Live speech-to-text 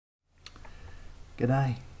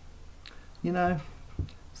G'day. You know,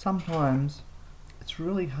 sometimes it's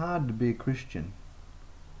really hard to be a Christian.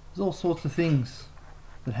 There's all sorts of things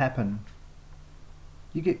that happen.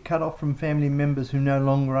 You get cut off from family members who no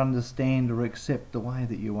longer understand or accept the way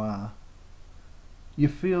that you are. You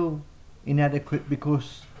feel inadequate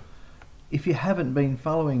because if you haven't been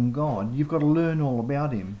following God, you've got to learn all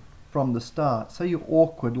about Him from the start. So you're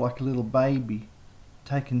awkward like a little baby,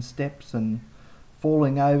 taking steps and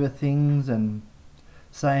falling over things and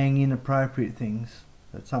saying inappropriate things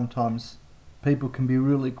that sometimes people can be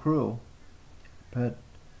really cruel. But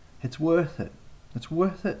it's worth it. It's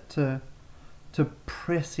worth it to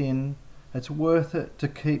press in. It's worth it to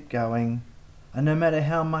keep going. And no matter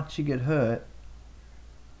how much you get hurt,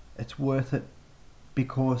 it's worth it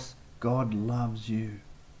because God loves you.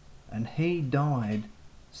 And He died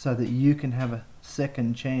so that you can have a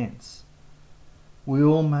second chance. We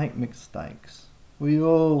all make mistakes. We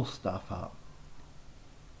all stuff up.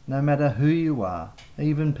 No matter who you are,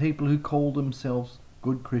 even people who call themselves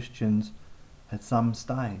good Christians at some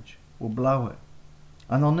stage will blow it.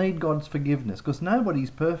 And they'll need God's forgiveness because nobody's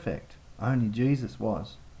perfect. Only Jesus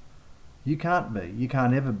was. You can't be. You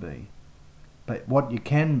can't ever be. But what you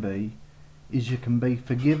can be is you can be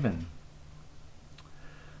forgiven.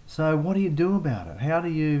 So what do you do about it? How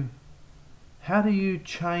do you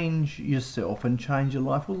change yourself and change your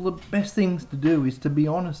life? Well, the best things to do is to be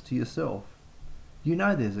honest to yourself. You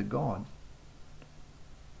know there's a God.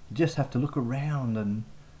 You just have to look around and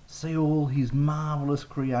see all His marvellous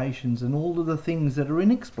creations and all of the things that are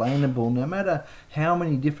inexplainable. No matter how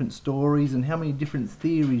many different stories and how many different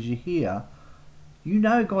theories you hear, you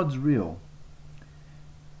know God's real.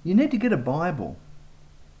 You need to get a Bible.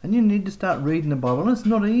 And you need to start reading the Bible. And it's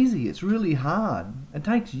not easy. It's really hard. It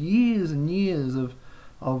takes years and years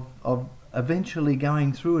of eventually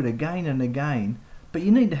going through it again and again. But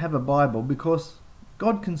you need to have a Bible because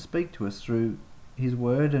God can speak to us through His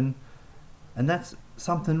Word, and that's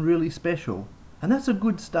something really special. And that's a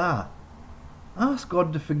good start. Ask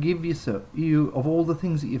God to forgive you of all the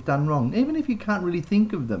things that you've done wrong. Even if you can't really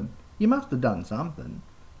think of them, you must have done something.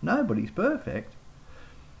 Nobody's perfect.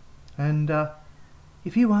 And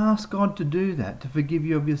if you ask God to do that, to forgive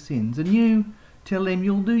you of your sins, and you tell Him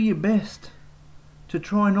you'll do your best to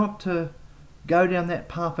try not to go down that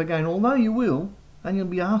path again, although you will, and you'll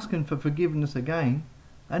be asking for forgiveness again,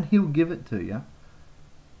 and He'll give it to you.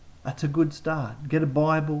 That's a good start. Get a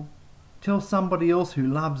Bible. Tell somebody else who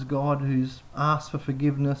loves God, who's asked for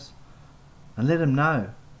forgiveness, and let them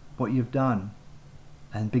know what you've done.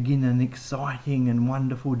 And begin an exciting and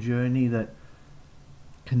wonderful journey that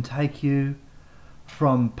can take you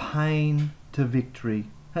from pain to victory.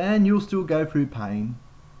 And you'll still go through pain,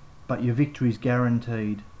 but your victory's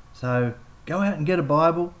guaranteed. So go out and get a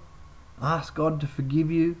Bible. Ask God to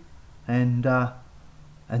forgive you and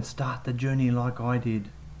start the journey like I did.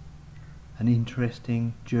 An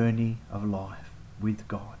interesting journey of life with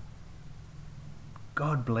God.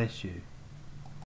 God bless you.